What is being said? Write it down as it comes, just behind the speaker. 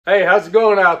Hey, how's it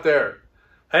going out there?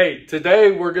 Hey,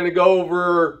 today we're going to go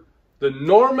over the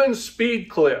Norman speed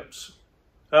clips.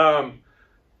 I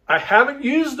haven't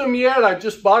used them yet. I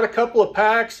just bought a couple of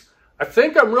packs. I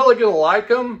think I'm really going to like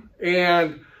them.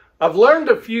 And I've learned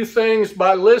a few things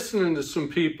by listening to some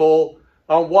people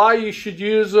on why you should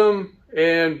use them.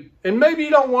 And maybe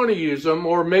you don't want to use them,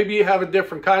 or maybe you have a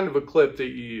different kind of a clip that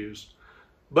you use.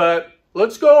 But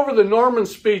let's go over the Norman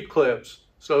speed clips.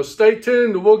 So stay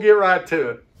tuned and we'll get right to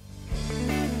it.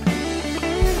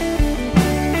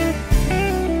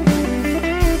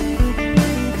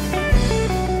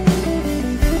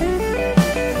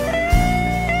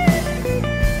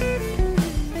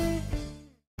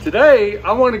 Today,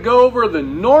 I want to go over the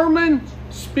Norman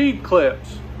speed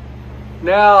clips.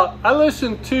 Now, I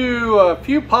listen to a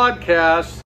few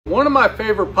podcasts. One of my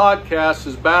favorite podcasts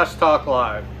is Bass Talk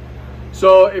Live.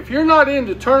 So if you're not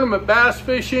into tournament bass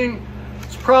fishing,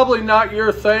 it's probably not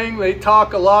your thing. They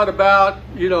talk a lot about,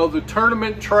 the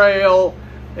tournament trail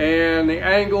and the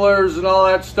anglers and all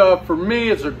that stuff. For me,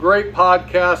 it's a great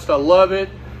podcast. I love it.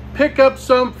 Pick up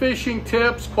some fishing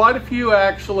tips, quite a few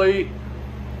actually.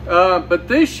 But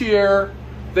this year,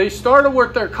 they started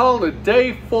what they're calling a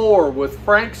Day 4 with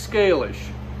Frank Scalish.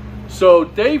 So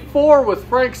Day 4 with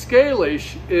Frank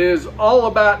Scalish is all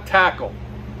about tackle.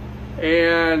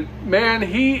 And man,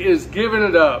 he is giving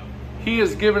it up. He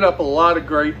has given up a lot of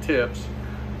great tips.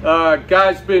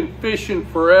 Guy's been fishing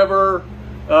forever,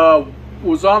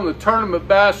 was on the tournament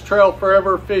bass trail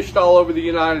forever, fished all over the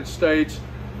United States.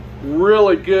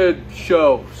 Really good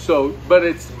show. But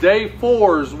it's Day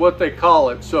 4 is what they call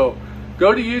it. So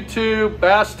go to YouTube,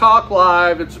 Bass Talk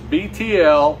Live, it's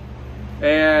BTL,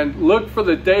 and look for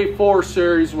the Day 4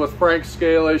 series with Frank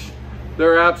Scalish.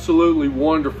 They're absolutely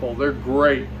wonderful. They're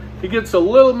great. He gets a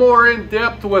little more in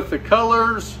depth with the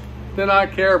colors than I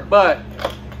care, but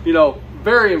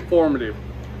very informative.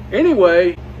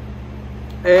 Anyway,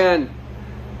 and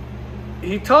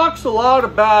he talks a lot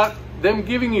about them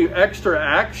giving you extra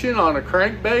action on a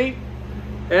crankbait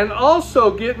and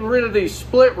also getting rid of these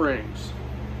split rings.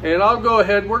 And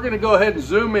we're going to go ahead and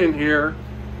zoom in here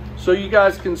so you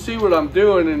guys can see what I'm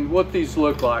doing and what these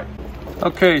look like.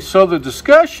 Okay, so the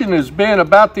discussion has been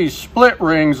about these split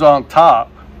rings on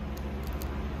top.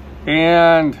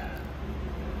 And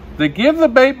they give the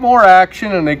bait more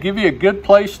action and they give you a good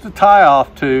place to tie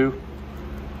off to.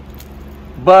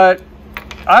 But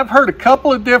I've heard a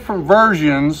couple of different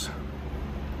versions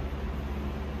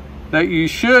that you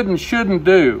should and shouldn't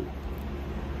do.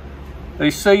 They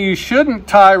say you shouldn't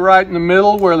tie right in the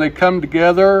middle where they come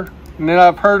together, and then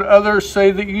I've heard others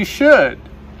say that you should.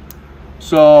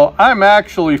 So I'm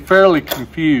actually fairly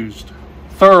confused,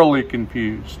 thoroughly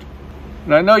confused.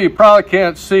 And I know you probably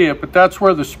can't see it, but that's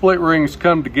where the split rings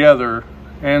come together.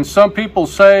 And some people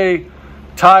say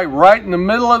tie right in the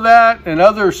middle of that, and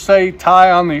others say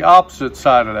tie on the opposite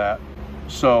side of that.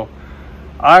 So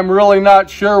I'm really not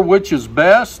sure which is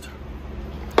best.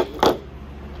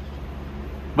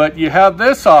 But you have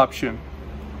this option.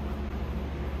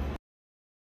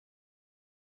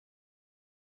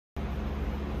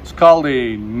 It's called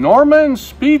a Norman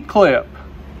speed clip.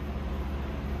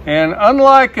 And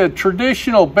unlike a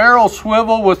traditional barrel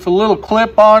swivel with a little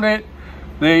clip on it,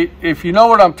 if you know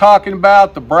what I'm talking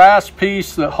about, the brass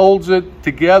piece that holds it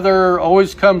together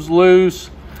always comes loose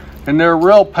and they're a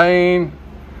real pain.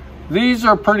 These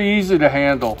are pretty easy to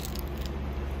handle.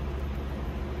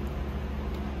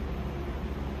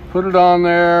 Put it on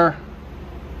there,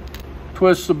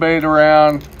 twist the bait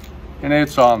around, and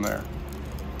it's on there.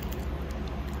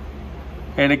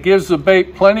 And it gives the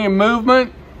bait plenty of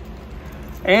movement.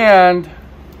 And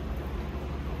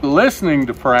listening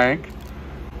to Frank,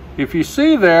 if you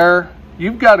see there,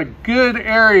 you've got a good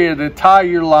area to tie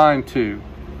your line to.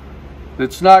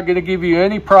 It's not going to give you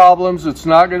any problems. It's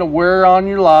not going to wear on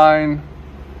your line.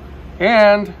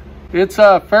 And it's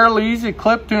a fairly easy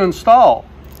clip to install.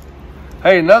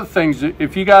 Hey, another thing is,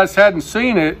 if you guys hadn't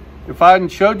seen it, if I hadn't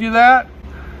showed you that,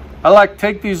 I like to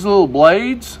take these little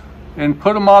blades and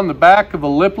put them on the back of a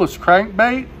lipless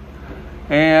crankbait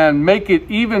and make it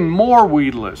even more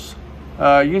weedless.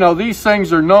 These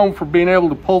things are known for being able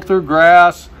to pull through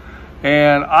grass,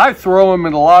 and I throw them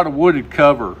in a lot of wooded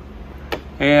cover.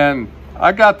 And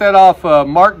I got that off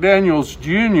Mark Daniels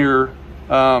Jr.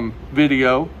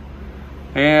 Video.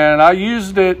 And I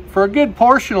used it for a good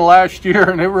portion of last year,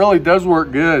 and it really does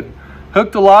work good.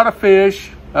 Hooked a lot of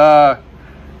fish.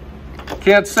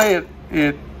 Can't say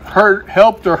it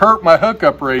helped or hurt my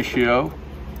hookup ratio,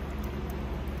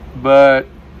 but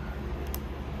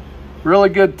really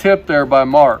good tip there by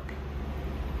Mark.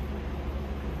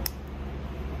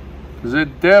 because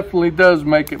it definitely does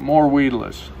make it more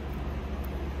weedless.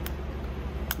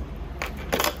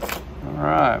 All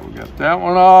right, we got that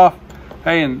one off.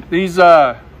 Hey, and these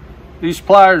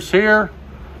pliers here,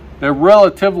 they're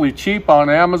relatively cheap on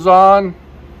Amazon.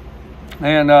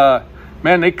 And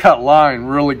man, they cut line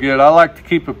really good. I like to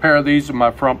keep a pair of these in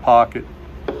my front pocket.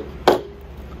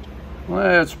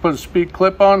 Let's put a speed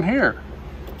clip on here.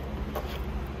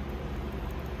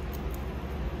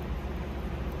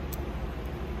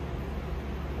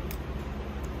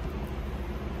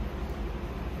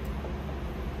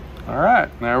 All right,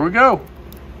 there we go.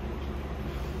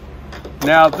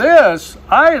 Now this,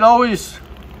 I had always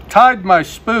tied my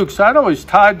spooks, I'd always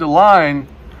tied the line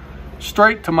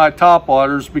straight to my top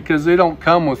waters because they don't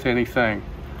come with anything.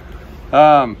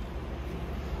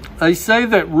 They say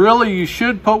that really you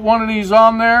should put one of these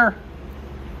on there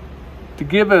to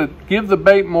give the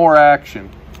bait more action.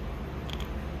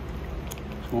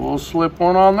 So we'll slip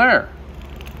one on there.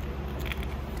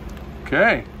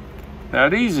 Okay,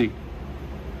 that easy.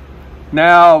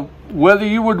 Now, whether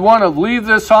you would want to leave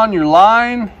this on your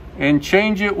line and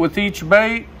change it with each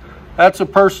bait, that's a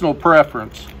personal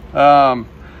preference.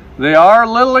 They are a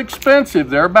little expensive.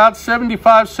 They're about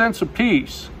 75 cents a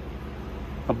piece.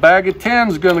 A bag of 10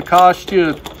 is going to cost you,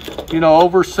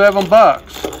 over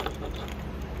 $7.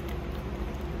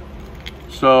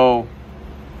 So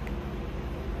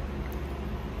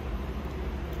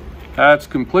that's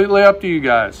completely up to you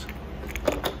guys.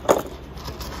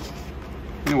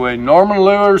 Anyway, Norman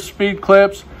Lures speed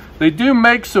clips. They do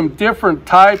make some different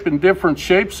type and different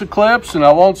shapes of clips, and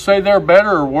I won't say they're better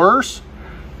or worse.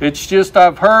 It's just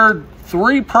I've heard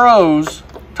 3 pros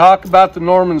talk about the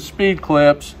Norman speed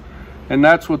clips, and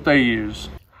that's what they use.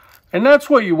 And that's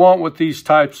what you want with these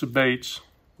types of baits.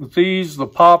 With these, the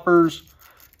poppers,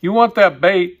 you want that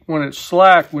bait when it's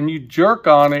slack, when you jerk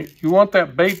on it, you want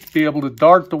that bait to be able to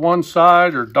dart to one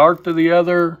side or dart to the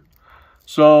other.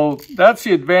 So that's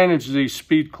the advantage of these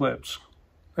speed clips.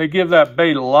 They give that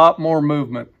bait a lot more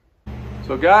movement.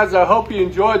 So guys, I hope you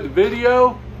enjoyed the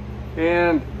video.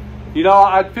 And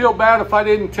I'd feel bad if I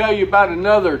didn't tell you about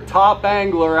another top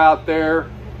angler out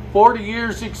there, 40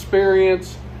 years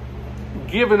experience,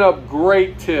 giving up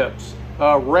great tips.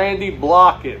 Randy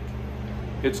Blockett.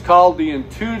 It's called the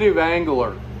Intuitive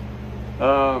Angler.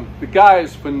 The guy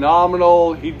is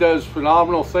phenomenal. He does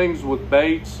phenomenal things with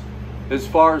baits as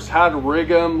far as how to rig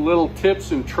them, little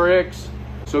tips and tricks.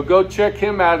 So go check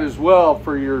him out as well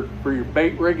for your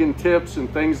bait rigging tips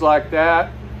and things like that.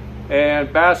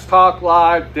 And Bass Talk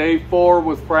Live, Day 4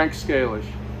 with Frank Scalish.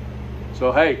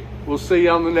 So hey, we'll see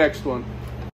you on the next one.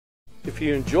 If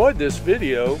you enjoyed this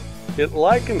video, hit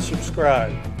like and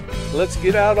subscribe. Let's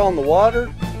get out on the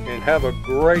water and have a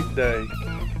great day.